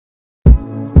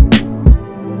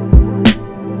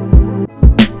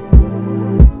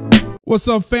What's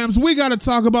up, fams? We got to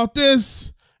talk about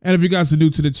this. And if you guys are new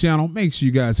to the channel, make sure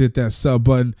you guys hit that sub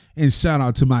button and shout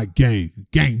out to my gang.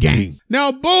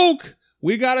 Now, Boonk,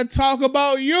 we got to talk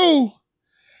about you.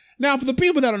 Now, for the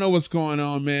people that don't know what's going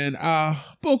on, man,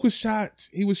 Boonk was shot.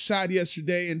 He was shot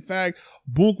yesterday. In fact,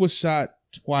 Boonk was shot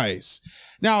twice.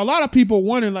 Now, a lot of people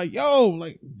wondering, like, yo,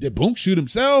 did Boonk shoot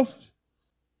himself?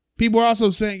 People are also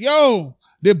saying, yo,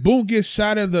 did Boonk get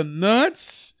shot in the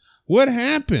nuts? What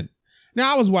happened?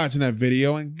 Now, I was watching that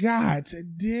video and god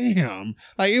damn,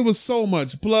 it was so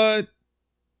much blood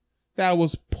that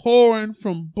was pouring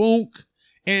from Boonk,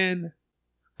 and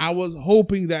I was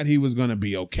hoping that he was going to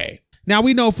be okay. Now,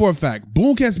 we know for a fact,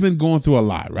 Boonk has been going through a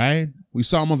lot, right? We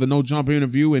saw him on the No Jumper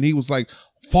interview, and he was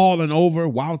falling over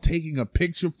while taking a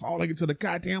picture, falling into the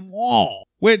goddamn wall,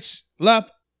 which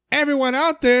left everyone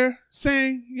out there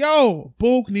saying, yo,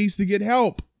 Boonk needs to get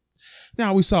help.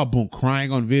 Now, we saw Boonk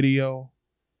crying on video.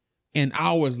 And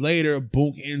hours later,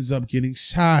 Boonk ends up getting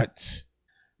shot.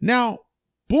 Now,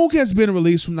 Boonk has been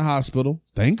released from the hospital,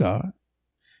 thank God.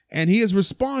 And he has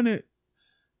responded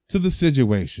to the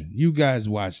situation. You guys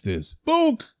watch this.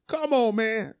 Boonk, come on,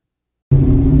 man.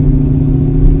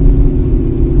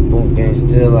 Boonk Gang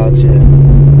still out here. You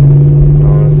know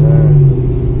what I'm saying?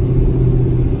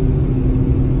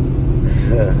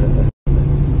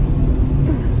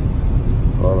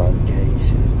 All that gang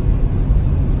shit.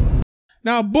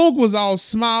 Now, Boonk was all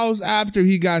smiles after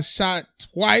he got shot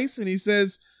twice, and he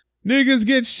says, niggas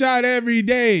get shot every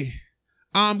day.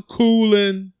 I'm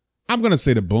coolin'. I'm going to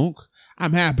say to Boonk,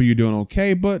 I'm happy you're doing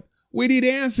okay, but we need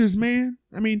answers, man.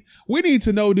 I mean, we need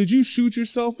to know, did you shoot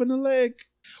yourself in the leg?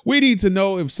 We need to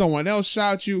know if someone else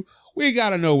shot you. We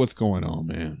got to know what's going on,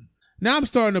 man. Now, I'm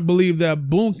starting to believe that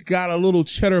Boonk got a little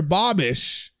cheddar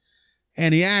bobbish,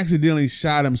 and he accidentally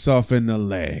shot himself in the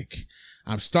leg.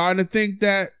 I'm starting to think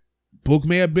that Boonk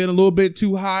may have been a little bit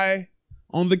too high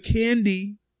on the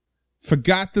candy,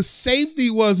 forgot the safety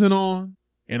wasn't on,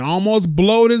 and almost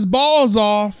blowed his balls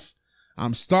off.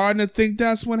 I'm starting to think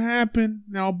that's what happened.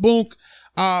 Now, Boonk,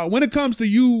 when it comes to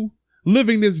you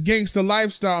living this gangster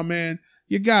lifestyle, man,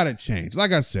 you gotta change.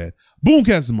 Like I said, Boonk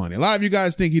has money. A lot of you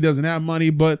guys think he doesn't have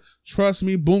money, but trust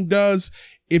me, Boonk does.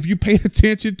 If you pay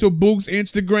attention to Boonk's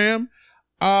Instagram,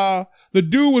 the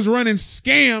dude was running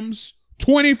scams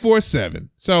 24/7.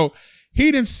 So he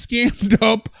done scammed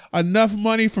up enough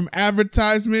money from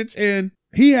advertisements, and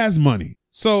he has money.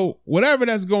 So whatever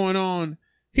that's going on,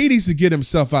 he needs to get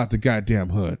himself out the goddamn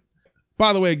hood.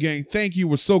 By the way, gang, thank you.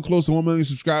 We're so close to 1 million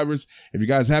subscribers. If you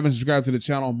guys haven't subscribed to the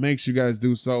channel, make sure you guys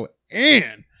do so.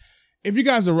 And if you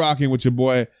guys are rocking with your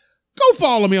boy, go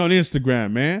follow me on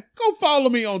Instagram, man. Go follow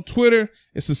me on Twitter.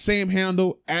 It's the same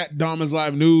handle,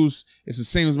 @DamasLiveNews. It's the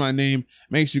same as my name.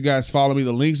 Make sure you guys follow me.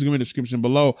 The links are in the description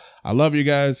below. I love you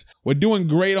guys. We're doing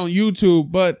great on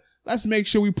YouTube, but let's make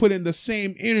sure we put in the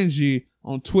same energy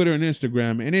on Twitter and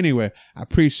Instagram. And anyway, I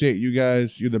appreciate you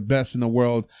guys. You're the best in the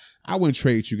world. I wouldn't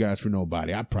trade you guys for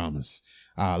nobody. I promise.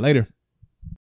 Later.